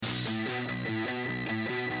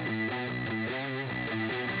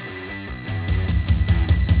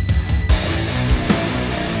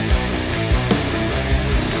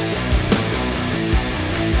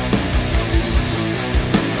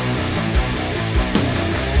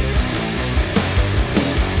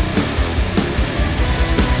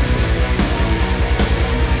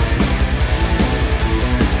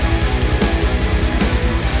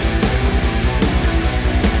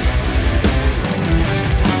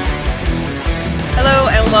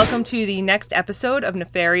welcome to the next episode of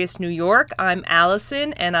Nefarious New York. I'm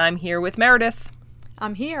Allison, and I'm here with Meredith.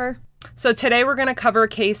 I'm here. So today we're going to cover a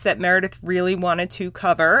case that Meredith really wanted to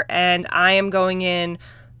cover, and I am going in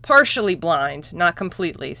partially blind, not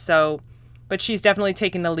completely. But she's definitely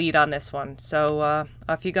taking the lead on this one. So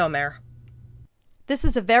off you go, Mer. This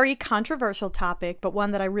is a very controversial topic, but one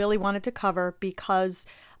that I really wanted to cover because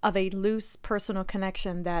of a loose personal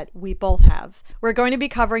connection that we both have. We're going to be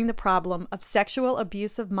covering the problem of sexual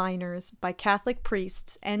abuse of minors by Catholic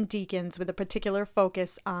priests and deacons with a particular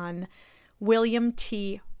focus on William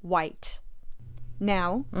T. White.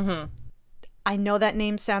 Now, I know that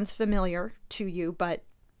name sounds familiar to you, but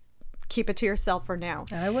keep it to yourself for now.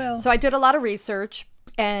 I will. So I did a lot of research,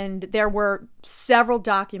 and there were several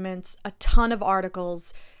documents, a ton of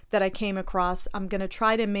articles that I came across. I'm going to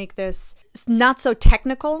try to make this not so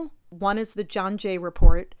technical. One is the John Jay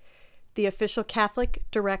Report, the Official Catholic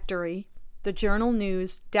Directory, the Journal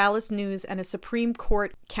News, Dallas News, and a Supreme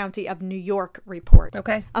Court County of New York report.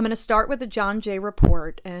 Okay. I'm going to start with the John Jay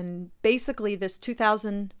Report, and basically this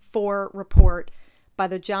 2004 report by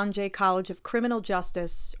the John Jay College of Criminal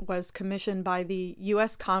Justice was commissioned by the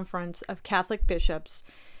U.S. Conference of Catholic Bishops,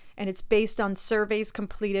 and it's based on surveys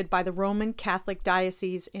completed by the Roman Catholic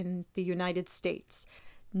Diocese in the United States,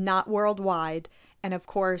 not worldwide. And of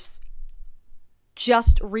course,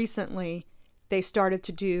 just recently, they started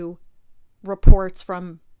to do reports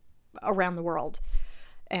from around the world.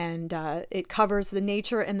 And it covers the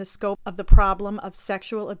nature and the scope of the problem of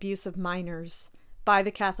sexual abuse of minors by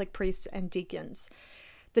the Catholic priests and deacons.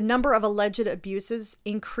 The number of alleged abuses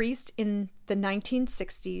increased in the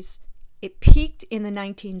 1960s. It peaked in the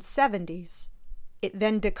 1970s. It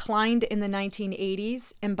then declined in the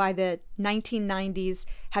 1980s, and by the 1990s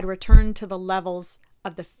had returned to the levels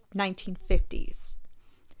of the 1950s.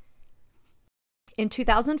 In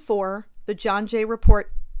 2004, the John Jay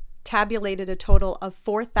Report tabulated a total of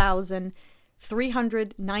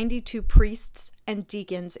 4,392 priests and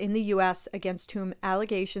deacons in the U.S. against whom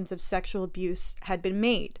allegations of sexual abuse had been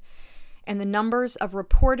made. And the numbers of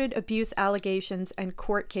reported abuse allegations and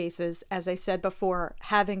court cases, as I said before,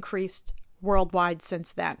 have increased worldwide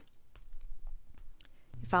since then.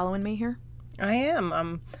 You following me here? I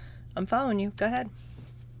am. I'm following you. Go ahead.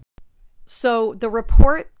 So the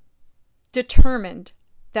report determined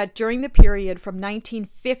that during the period from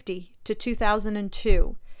 1950 to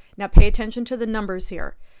 2002, now pay attention to the numbers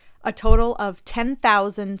here, a total of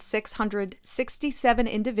 10,667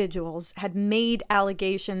 individuals had made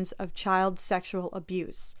allegations of child sexual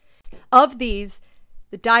abuse. Of these,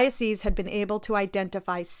 the diocese had been able to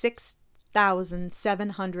identify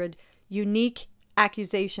 6,700 unique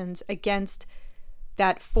accusations against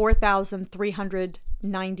that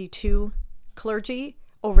 4,392 clergy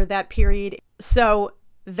over that period. So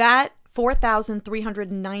that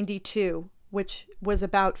 4,392, which was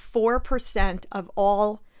about 4% of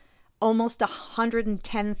all almost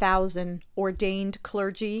 110,000 ordained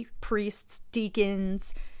clergy, priests,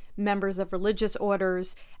 deacons, members of religious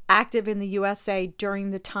orders active in the USA during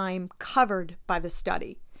the time covered by the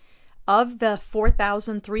study. Of the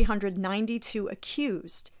 4,392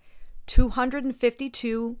 accused,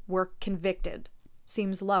 252 were convicted.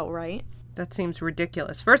 Seems low, right? That seems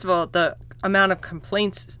ridiculous. First of all, the amount of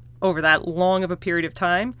complaints over that long of a period of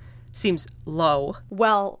time seems low.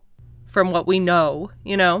 Well, from what we know,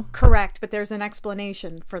 Correct, but there's an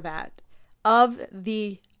explanation for that. Of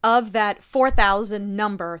that 4,000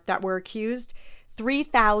 number that were accused,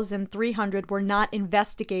 3,300 were not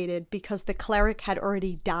investigated because the cleric had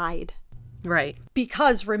already died. Right.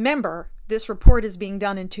 Because remember, this report is being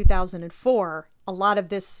done in 2004. A lot of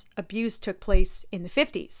this abuse took place in the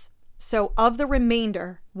 50s. So of the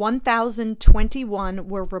remainder, 1,021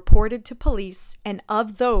 were reported to police, and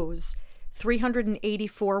of those,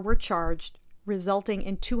 384 were charged, resulting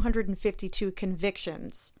in 252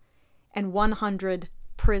 convictions and 100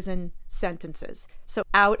 prison sentences. So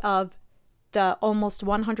out of the almost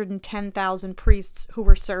 110,000 priests who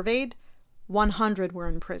were surveyed, 100 were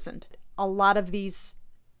imprisoned. A lot of these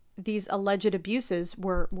alleged abuses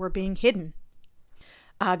were being hidden.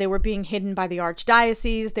 They were being hidden by the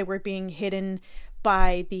archdiocese. They were being hidden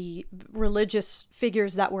by the religious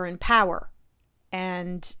figures that were in power.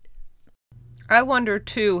 And I wonder,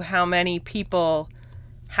 too, how many people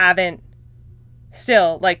haven't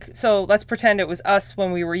still, so let's pretend it was us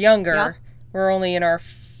when we were younger. Yep. We're only in our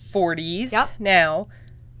 40s now.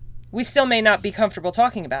 We still may not be comfortable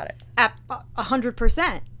talking about it.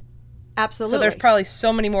 100%. Absolutely. So there's probably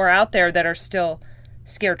so many more out there that are still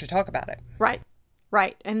scared to talk about it. Right.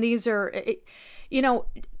 And these are,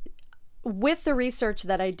 with the research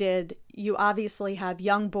that I did, you obviously have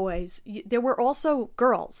young boys. There were also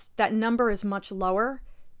girls. That number is much lower,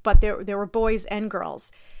 but there were boys and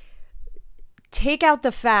girls. Take out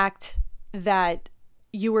the fact that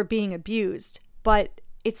you were being abused, but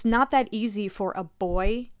it's not that easy for a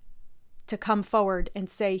boy to come forward and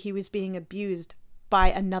say he was being abused by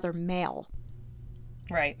another male.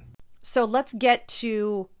 Right. So let's get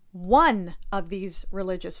to one of these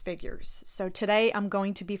religious figures. So today I'm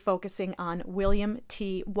going to be focusing on William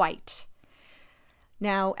T. White.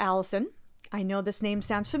 Now, Allison, I know this name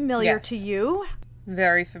sounds familiar to you.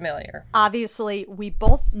 Very familiar. Obviously, we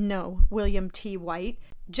both know William T. White.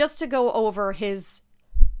 Just to go over his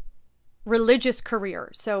religious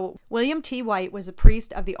career. So, William T. White was a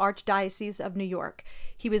priest of the Archdiocese of New York.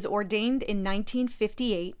 He was ordained in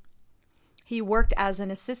 1958. He worked as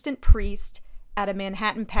an assistant priest at a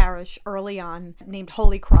Manhattan parish early on named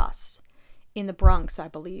Holy Cross in the Bronx, I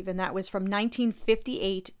believe. And that was from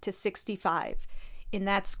 1958 to 65. In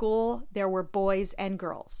that school, there were boys and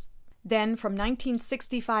girls. Then from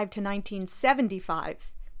 1965 to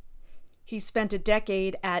 1975, he spent a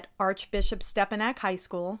decade at Archbishop Stepinac High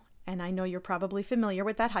School, and I know you're probably familiar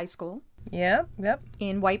with that high school. Yeah, yep.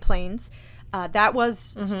 In White Plains.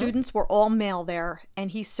 Students were all male there,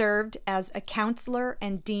 and he served as a counselor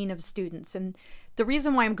and dean of students. And the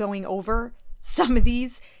reason why I'm going over some of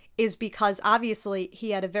these is because obviously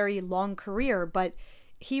he had a very long career, but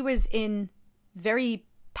he was in very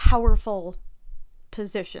powerful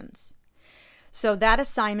positions. So that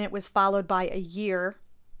assignment was followed by a year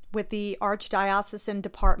with the Archdiocesan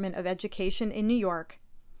Department of Education in New York.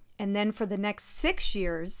 And then for the next 6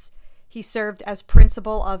 years, he served as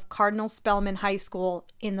principal of Cardinal Spellman High School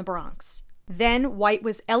in the Bronx. Then White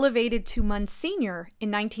was elevated to Monsignor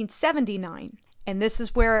in 1979. And this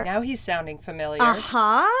is where... Now he's sounding familiar.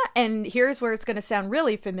 And here's where it's going to sound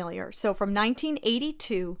really familiar. So from 1982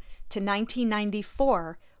 to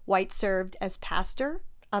 1994, White served as pastor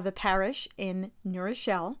of a parish in New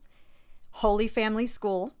Rochelle, Holy Family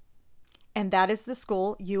School, and that is the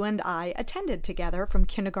school you and I attended together from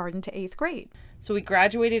kindergarten to 8th grade. So we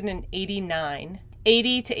graduated in 89.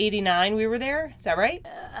 80 to 89 we were there, is that right?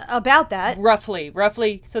 About that.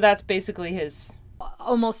 Roughly. So that's basically his...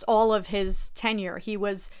 Almost all of his tenure. He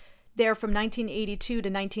was there from 1982 to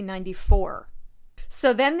 1994.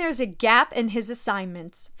 So then there's a gap in his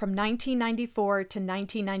assignments from 1994 to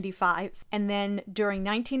 1995. And then during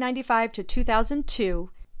 1995 to 2002,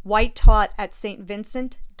 White taught at St.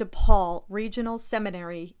 Vincent de Paul Regional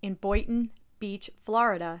Seminary in Boynton Beach,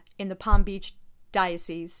 Florida, in the Palm Beach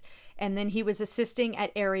Diocese. And then he was assisting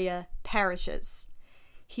at area parishes.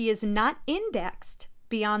 He is not indexed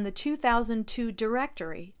beyond the 2002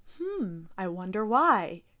 directory. I wonder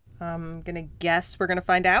why. I'm going to guess we're going to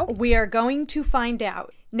find out. We are going to find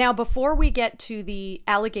out. Now, before we get to the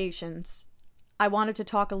allegations, I wanted to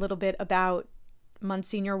talk a little bit about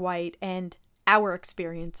Monsignor White and our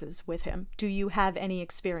experiences with him. Do you have any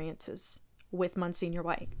experiences with Monsignor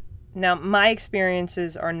White? Now, my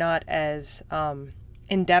experiences are not as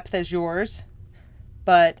in-depth as yours,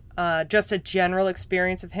 but just a general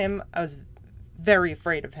experience of him. I was very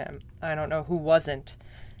afraid of him. I don't know who wasn't.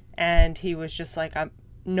 And he was just like, I'm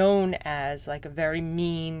known as like a very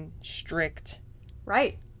mean, strict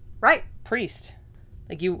right priest.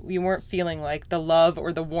 Like you weren't feeling like the love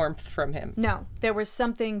or the warmth from him. No, there was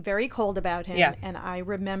something very cold about him. Yeah. And I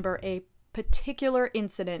remember a particular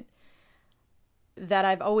incident that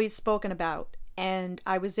I've always spoken about. And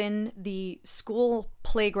I was in the school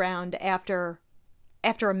playground after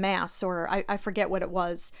a mass, or I forget what it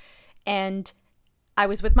was. And I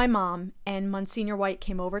was with my mom, and Monsignor White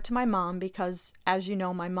came over to my mom because, as you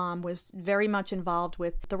know, my mom was very much involved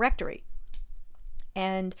with the rectory.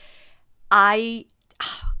 And he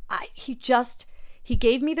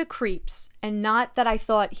gave me the creeps, and not that I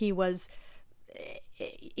thought he was,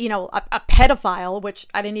 a pedophile, which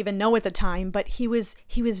I didn't even know at the time, but he was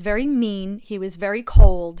very mean, he was very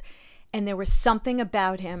cold, and there was something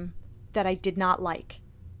about him that I did not like.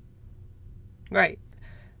 Right.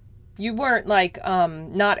 You weren't like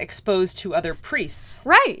not exposed to other priests.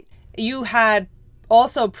 Right. You had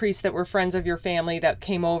also priests that were friends of your family that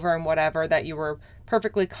came over and whatever that you were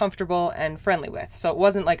perfectly comfortable and friendly with. So it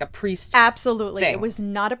wasn't like a priest Absolutely. thing. It was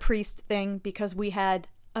not a priest thing because we had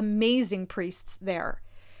amazing priests there.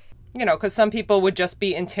 Because some people would just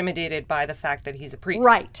be intimidated by the fact that he's a priest.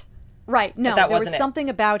 Right. No, there was something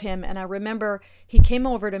about him, and I remember he came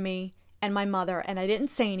over to me and my mother, and I didn't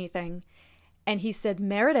say anything. And he said,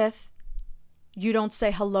 Meredith, you don't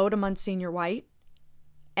say hello to Monsignor White?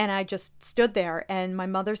 And I just stood there, and my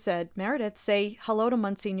mother said, Meredith, say hello to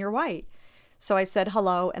Monsignor White. So I said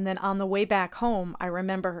hello, and then on the way back home, I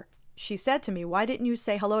remember she said to me, "Why didn't you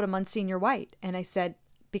say hello to Monsignor White?" And I said,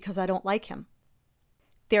 "Because I don't like him."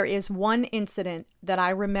 There is one incident that I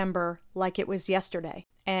remember like it was yesterday.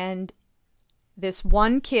 And this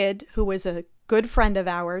one kid who was a good friend of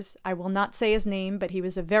ours, I will not say his name, but he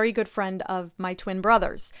was a very good friend of my twin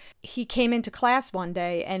brothers. He came into class one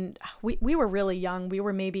day, and we were really young. We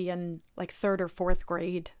were maybe in like 3rd or 4th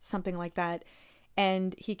grade, something like that.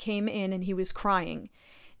 And he came in and he was crying.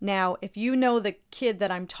 Now, if you know the kid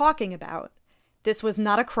that I'm talking about, this was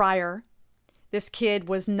not a crier. This kid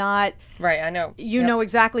was not... Right, I know. You know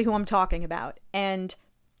exactly who I'm talking about. And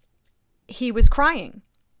he was crying.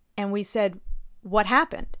 And we said, "What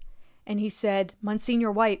happened?" And he said,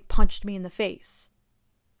 "Monsignor White punched me in the face."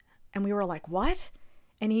 And we were like, "What?"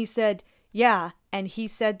 And he said, "Yeah." And he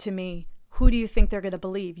said to me, "Who do you think they're going to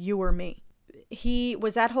believe, you or me?" He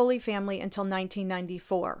was at Holy Family until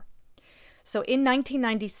 1994. So in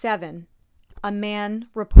 1997, a man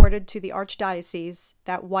reported to the Archdiocese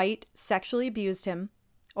that White sexually abused him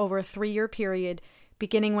over a 3-year period,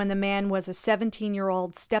 beginning when the man was a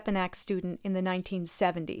 17-year-old Stepinac student in the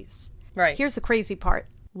 1970s. Right. Here's the crazy part.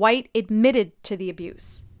 White admitted to the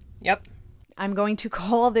abuse. Yep. I'm going to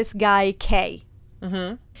call this guy K.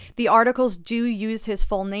 Mm-hmm. The articles do use his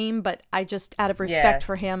full name, but I just, out of respect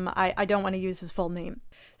for him, I don't want to use his full name.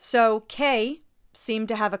 So K seemed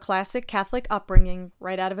to have a classic Catholic upbringing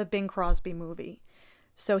right out of a Bing Crosby movie.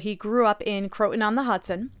 So he grew up in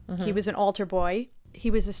Croton-on-the-Hudson. Mm-hmm. He was an altar boy.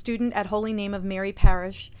 He was a student at Holy Name of Mary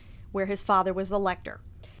Parish, where his father was the lector.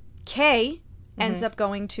 K ends up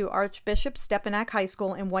going to Archbishop Stepinac High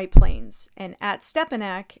School in White Plains. And at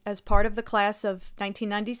Stepinac, as part of the class of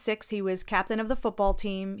 1996, he was captain of the football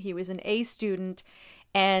team. He was an A student.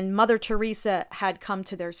 And Mother Teresa had come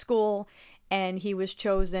to their school, and he was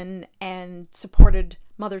chosen and supported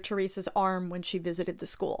Mother Teresa's arm when she visited the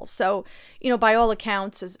school. So, by all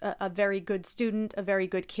accounts, is a very good student, a very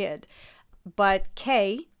good kid. But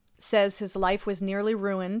Kay says his life was nearly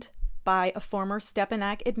ruined by a former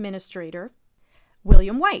Stepinac administrator,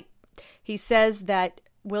 William White. He says that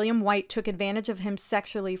William White took advantage of him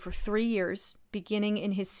sexually for 3 years, beginning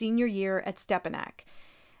in his senior year at Stepinac.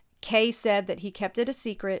 Kay said that he kept it a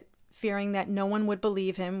secret, fearing that no one would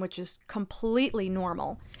believe him, which is completely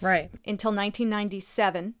normal. Right. Until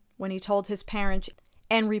 1997, when he told his parents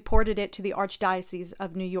and reported it to the Archdiocese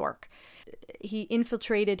of New York. He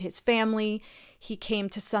infiltrated his family. He came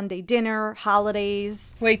to Sunday dinner,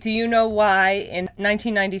 holidays. Wait, do you know why in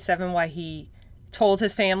 1997 why he told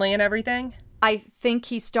his family and everything? I think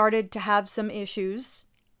he started to have some issues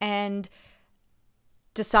and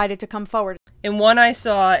decided to come forward. In one I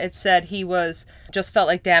saw, it said he just felt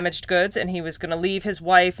like damaged goods, and he was going to leave his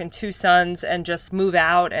wife and 2 sons and just move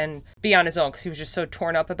out and be on his own because he was just so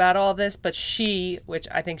torn up about all this. But she, which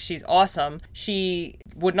I think she's awesome, she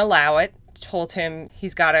wouldn't allow it, told him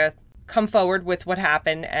he's got to come forward with what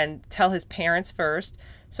happened and tell his parents first.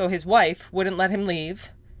 So his wife wouldn't let him leave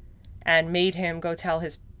and made him go tell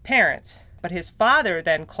his parents. But his father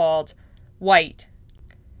then called White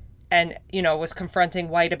and, was confronting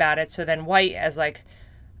White about it. So then White, as like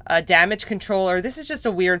a damage controller, this is just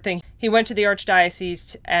a weird thing. He went to the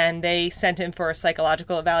Archdiocese and they sent him for a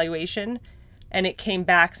psychological evaluation. And it came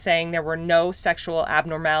back saying there were no sexual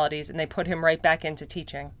abnormalities, and they put him right back into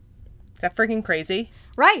teaching. Is that freaking crazy?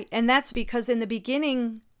 Right. And that's because in the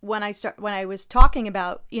beginning, when I was talking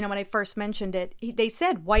about, when I first mentioned it, they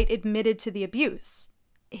said White admitted to the abuse.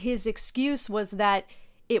 His excuse was that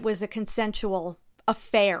it was a consensual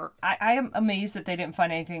affair. I am amazed that they didn't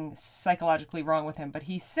find anything psychologically wrong with him, but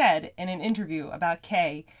he said in an interview about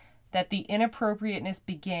Kay that the inappropriateness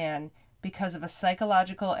began because of a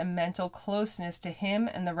psychological and mental closeness to him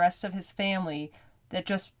and the rest of his family that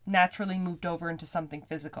just naturally moved over into something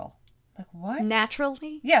physical. Like, what?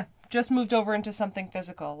 Naturally? Yeah, just moved over into something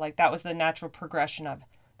physical. Like, that was the natural progression of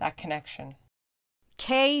that connection.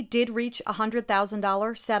 Kay did reach a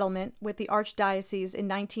 $100,000 settlement with the Archdiocese in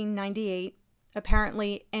 1998,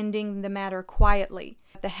 apparently ending the matter quietly.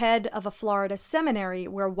 The head of a Florida seminary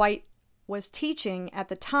where White was teaching at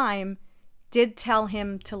the time did tell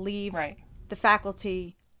him to leave the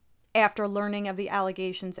faculty after learning of the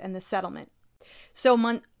allegations and the settlement.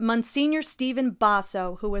 So Monsignor Stephen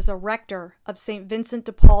Basso, who was a rector of St. Vincent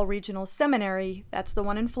de Paul Regional Seminary, that's the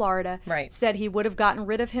one in Florida, said he would have gotten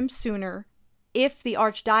rid of him sooner if the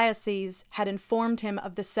Archdiocese had informed him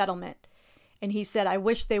of the settlement. And he said, "I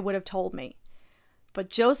wish they would have told me." But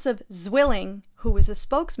Joseph Zwilling, who was a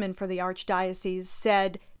spokesman for the Archdiocese,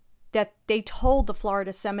 said that they told the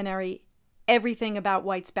Florida Seminary everything about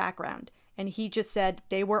White's background. And he just said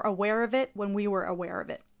they were aware of it when we were aware of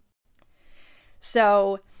it.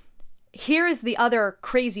 So Here is the other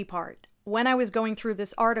crazy part. When I was going through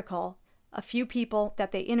this article, a few people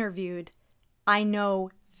that they interviewed, I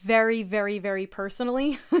know very, very, very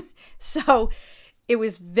personally. So it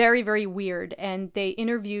was very, very weird. And they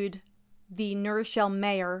interviewed the New Rochelle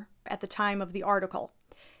mayor at the time of the article.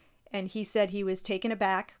 And he said he was taken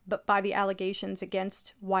aback by the allegations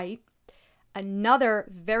against White. Another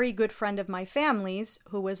very good friend of my family's,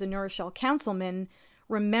 who was a New Rochelle councilman,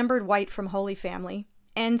 remembered White from Holy Family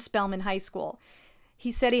and Spelman High School.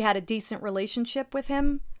 He said he had a decent relationship with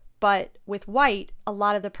him, but with White, a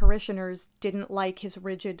lot of the parishioners didn't like his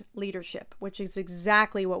rigid leadership, which is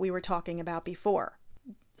exactly what we were talking about before.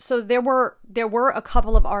 So there were a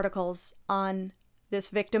couple of articles on this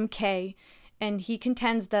victim, Kay, and he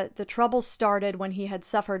contends that the trouble started when he had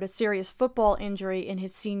suffered a serious football injury in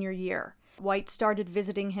his senior year. White started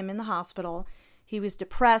visiting him in the hospital. He was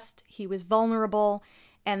depressed, he was vulnerable,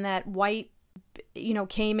 and that White,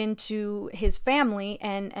 came into his family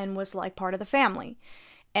and was like part of the family.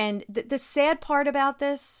 And the sad part about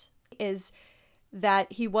this is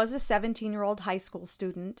that he was a 17-year-old high school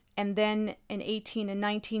student and then an 18 and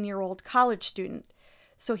 19-year-old college student.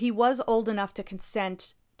 So he was old enough to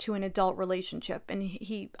consent to an adult relationship, and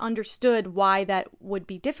he understood why that would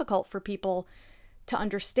be difficult for people to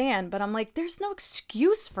understand. But I'm like, there's no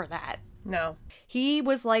excuse for that. No. He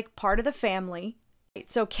was like part of the family.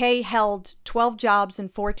 So Kay held 12 jobs in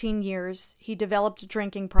 14 years. He developed a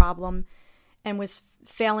drinking problem and was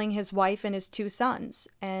failing his wife and his 2 sons.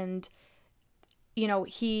 And,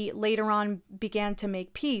 he later on began to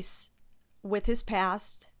make peace with his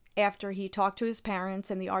past after he talked to his parents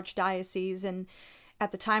and the archdiocese. And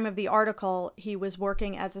at the time of the article, he was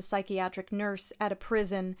working as a psychiatric nurse at a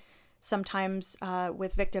prison, sometimes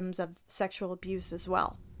with victims of sexual abuse as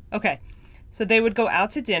well. Okay. So they would go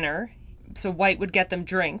out to dinner. So White would get them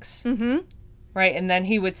drinks. Mm-hmm. Right? And then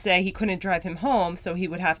he would say he couldn't drive him home, so he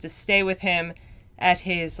would have to stay with him at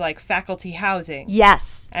his, faculty housing.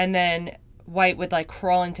 Yes. And then White would,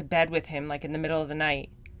 crawl into bed with him, in the middle of the night.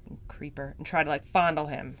 Creeper. And try to, fondle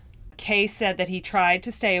him. Kay said that he tried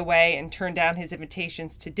to stay away and turn down his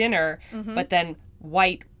invitations to dinner, but then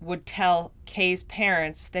White would tell Kay's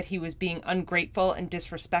parents that he was being ungrateful and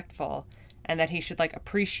disrespectful and that he should,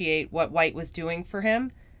 appreciate what White was doing for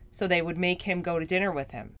him, so they would make him go to dinner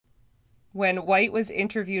with him. When White was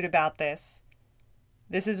interviewed about this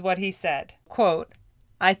is what he said, quote,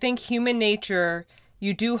 "I think human nature,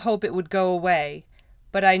 you do hope it would go away,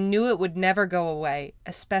 but I knew it would never go away,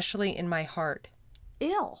 especially in my heart."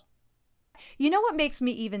 Ill. You know what makes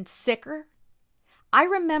me even sicker? I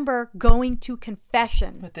remember going to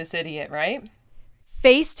confession With this idiot, right?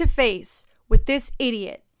 face to face with this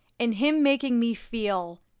idiot and him making me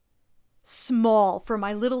feel small for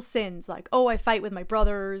my little sins. I fight with my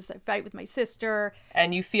brothers, I fight with my sister.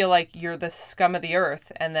 And you feel like you're the scum of the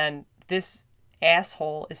earth, and then this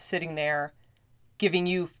asshole is sitting there giving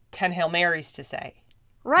you 10 Hail Marys to say.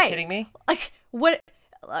 Right. You kidding me? What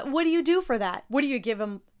do you do for that? What do you give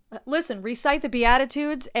him? Listen, recite the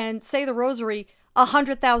Beatitudes and say the Rosary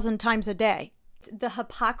 100,000 times a day. The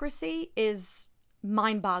hypocrisy is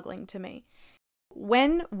mind-boggling to me.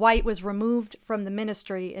 When White was removed from the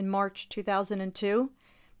ministry in March 2002,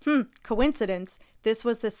 coincidence, this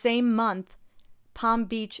was the same month Palm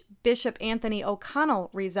Beach Bishop Anthony O'Connell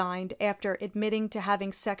resigned after admitting to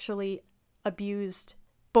having sexually abused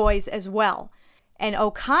boys as well. And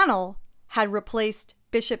O'Connell had replaced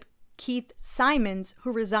Bishop Keith Simons,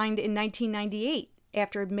 who resigned in 1998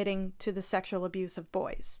 after admitting to the sexual abuse of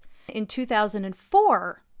boys. In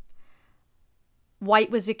 2004,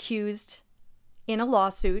 White was accused in a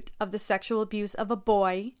lawsuit of the sexual abuse of a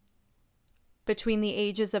boy between the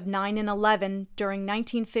ages of 9 and 11 during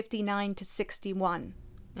 1959 to 61.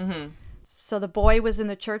 Mm-hmm. So the boy was in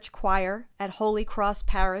the church choir at Holy Cross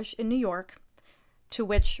Parish in New York, to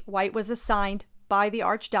which White was assigned by the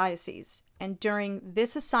archdiocese. And during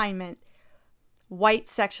this assignment, White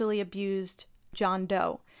sexually abused John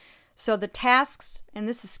Doe. So the tasks, and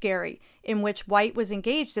this is scary, in which White was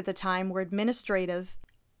engaged at the time were administrative,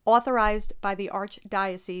 authorized by the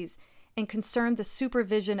archdiocese, and concerned the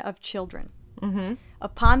supervision of children. Mm-hmm.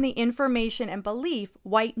 Upon the information and belief,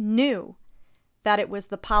 White knew that it was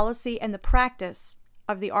the policy and the practice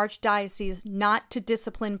of the archdiocese not to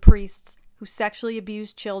discipline priests who sexually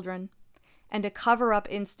abused children and to cover up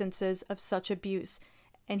instances of such abuse.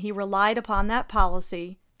 And he relied upon that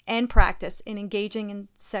policy and practice in engaging in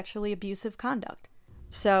sexually abusive conduct.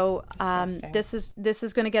 So this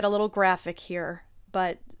is going to get a little graphic here.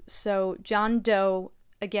 But so John Doe,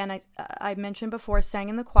 again, I mentioned before, sang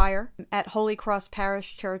in the choir at Holy Cross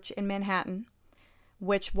Parish Church in Manhattan,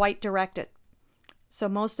 which White directed. So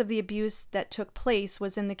most of the abuse that took place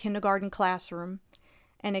was in the kindergarten classroom,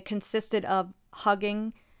 and it consisted of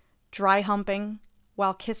hugging, dry humping,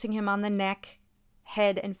 while kissing him on the neck,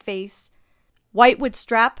 head, and face. White would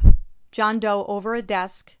strap John Doe over a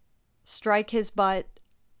desk, strike his butt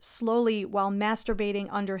slowly while masturbating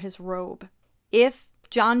under his robe. If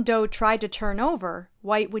John Doe tried to turn over,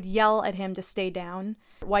 White would yell at him to stay down.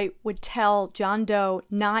 White would tell John Doe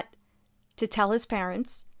not to tell his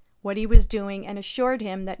parents what he was doing and assured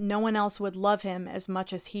him that no one else would love him as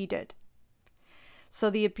much as he did.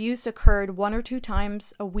 So the abuse occurred 1 or 2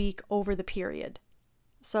 times a week over the period.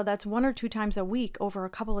 So that's 1 or 2 times a week over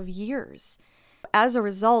a couple of years. As a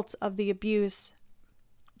result of the abuse,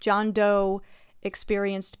 John Doe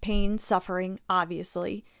experienced pain, suffering,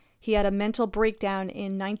 obviously. He had a mental breakdown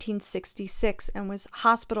in 1966 and was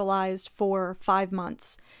hospitalized for 5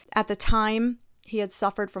 months. At the time, he had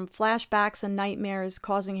suffered from flashbacks and nightmares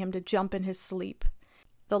causing him to jump in his sleep.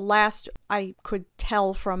 The last I could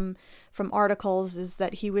tell from articles is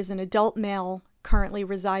that he was an adult male currently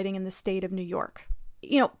residing in the state of New York.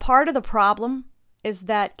 Part of the problem is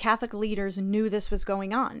that Catholic leaders knew this was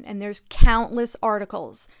going on, and there's countless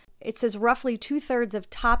articles. It says roughly 2/3 of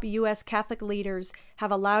top U.S. Catholic leaders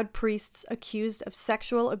have allowed priests accused of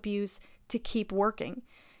sexual abuse to keep working.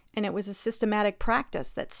 And it was a systematic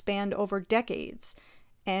practice that spanned over decades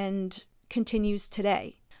and continues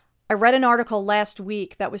today. I read an article last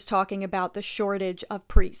week that was talking about the shortage of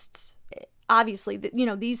priests. Obviously,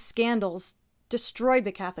 these scandals destroyed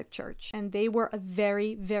the Catholic Church, and they were a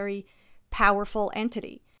very, very powerful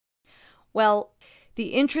entity. Well,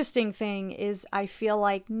 the interesting thing is I feel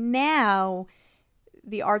like now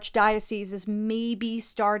the Archdiocese is maybe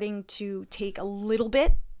starting to take a little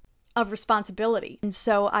bit of responsibility. And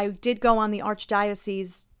so I did go on the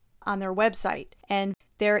Archdiocese on their website, and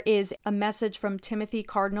there is a message from Timothy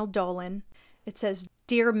Cardinal Dolan. It says,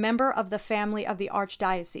 "Dear member of the family of the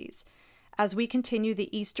Archdiocese, as we continue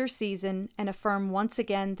the Easter season and affirm once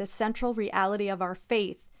again the central reality of our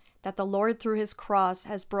faith, that the Lord through his cross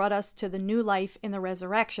has brought us to the new life in the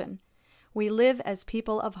resurrection, we live as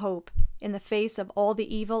people of hope in the face of all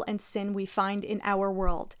the evil and sin we find in our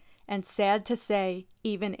world, and sad to say,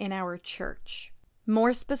 even in our church.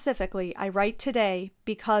 More specifically, I write today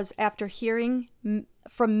because after hearing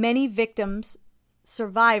from many victims,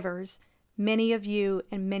 survivors, many of you,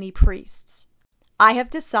 and many priests, I have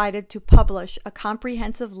decided to publish a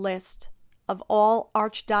comprehensive list of all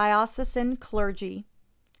archdiocesan clergy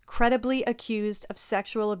credibly accused of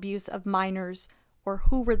sexual abuse of minors or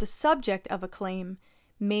who were the subject of a claim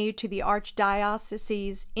made to the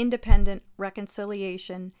Archdiocese's Independent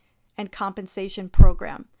Reconciliation and Compensation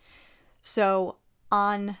Program." So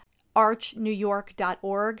on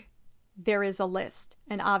archnewyork.org, there is a list.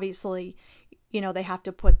 And obviously, they have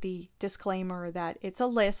to put the disclaimer that it's a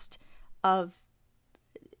list of,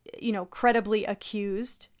 credibly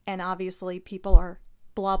accused. And obviously people are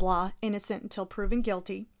blah, blah, innocent until proven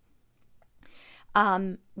guilty.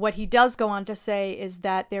 What he does go on to say is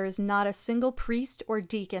that there is not a single priest or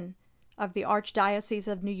deacon of the Archdiocese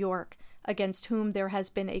of New York against whom there has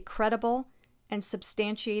been a credible and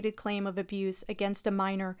substantiated claim of abuse against a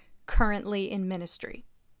minor currently in ministry.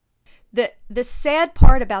 The sad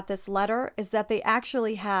part about this letter is that they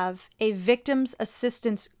actually have a victims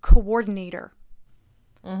assistance coordinator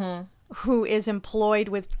who is employed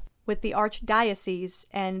with the Archdiocese,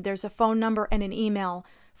 and there's a phone number and an email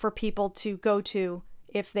for people to go to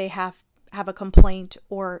if they have a complaint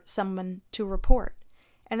or someone to report.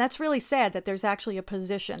 And that's really sad that there's actually a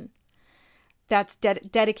position that's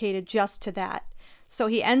dedicated just to that. So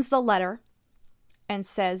he ends the letter and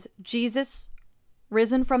says, "Jesus,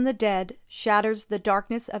 risen from the dead, shatters the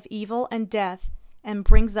darkness of evil and death and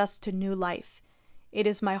brings us to new life. It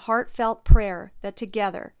is my heartfelt prayer that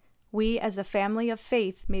together we as a family of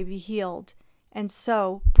faith may be healed and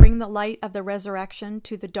so bring the light of the resurrection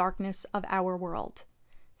to the darkness of our world.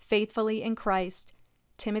 Faithfully in Christ,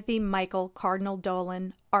 Timothy Michael Cardinal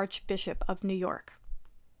Dolan, Archbishop of New York."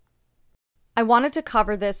 I wanted to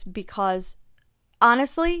cover this because,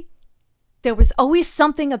 honestly, there was always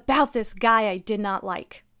something about this guy I did not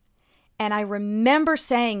like. And I remember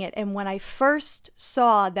saying it, and when I first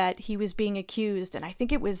saw that he was being accused, and I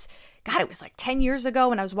think it was like 10 years ago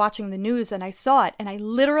when I was watching the news and I saw it, and I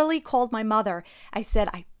literally called my mother. I said,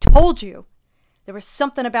 "I told you there was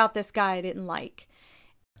something about this guy I didn't like."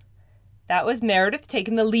 That was Meredith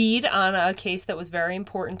taking the lead on a case that was very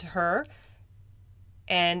important to her.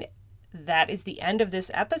 And that is the end of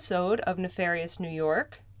this episode of Nefarious New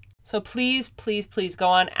York. So please, please, please go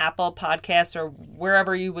on Apple Podcasts or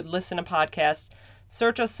wherever you would listen to podcasts.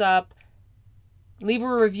 Search us up. leave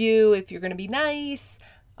a review if you're going to be nice.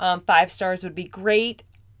 5 stars would be great.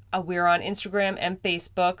 We're on Instagram and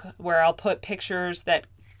Facebook, where I'll put pictures that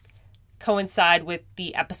coincide with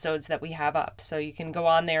the episodes that we have up. So you can go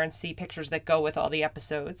on there and see pictures that go with all the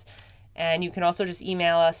episodes. And you can also just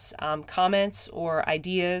email us comments or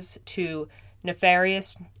ideas to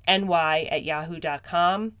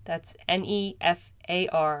nefariousny@yahoo.com. That's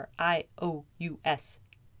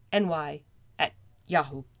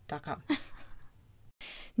NEFARIOUSNY@yahoo.com.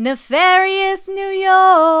 Nefarious New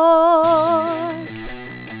York.